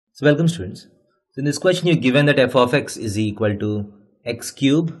So welcome students. So in this question you're given that f of x is equal to x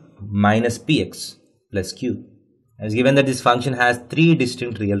cube minus px plus q. As given that this function has three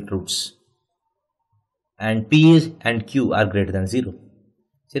distinct real roots and p and q are greater than 0.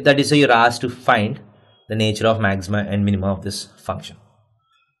 So if that is so, you're asked to find the nature of maxima and minima of this function.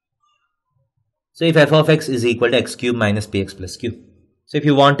 So if f of x is equal to x cube minus px plus q. So if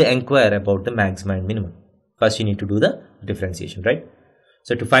you want to inquire about the maxima and minima, first you need to do the differentiation, right?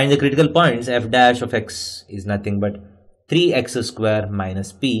 So to find the critical points, f dash of x is nothing but 3x square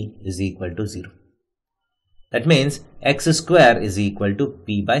minus p is equal to 0. That means x square is equal to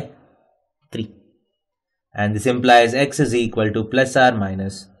p by 3. And this implies x is equal to plus or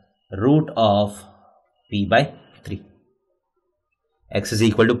minus root of p by 3. X is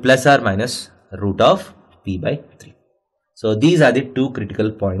equal to plus or minus root of p by 3. So these are the two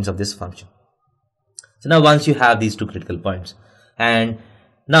critical points of this function. So now once you have these two critical points, and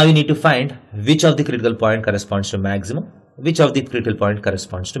now you need to find which of the critical point corresponds to maximum, which of the critical point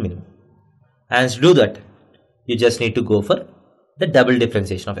corresponds to minimum. And to do that, you just need to go for the double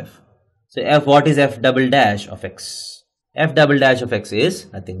differentiation of f. So what is f double dash of x? F double dash of x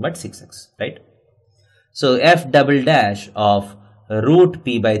is nothing but 6x, right? So f double dash of root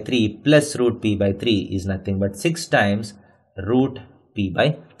p by 3 plus root p by 3 is nothing but 6 times root p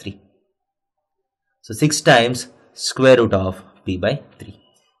by 3. So 6 times square root of p by 3,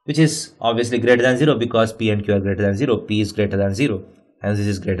 which is obviously greater than 0 because p and q are greater than 0, p is greater than 0, and this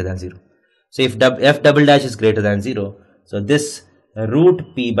is greater than 0. So if f double dash is greater than 0, so this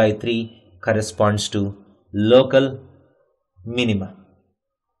root p by 3 corresponds to local minima.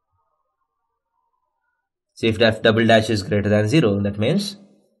 So if f double dash is greater than 0, that means,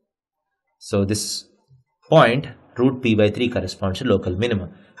 so this point root p by 3 corresponds to local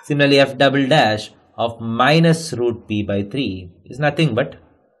minima. Similarly, f double dash of minus root p by 3 is nothing but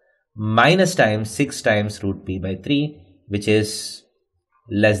minus times 6 times root p by 3, which is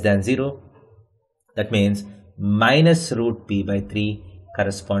less than 0. That means minus root p by 3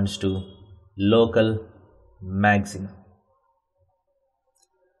 corresponds to local maxima.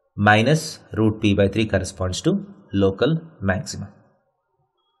 Minus root p by 3 corresponds to local maxima.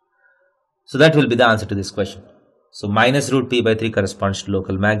 So that will be the answer to this question. So minus root p by 3 corresponds to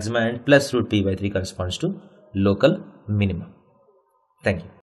local maxima and plus root p by 3 corresponds to local minima. Thank you.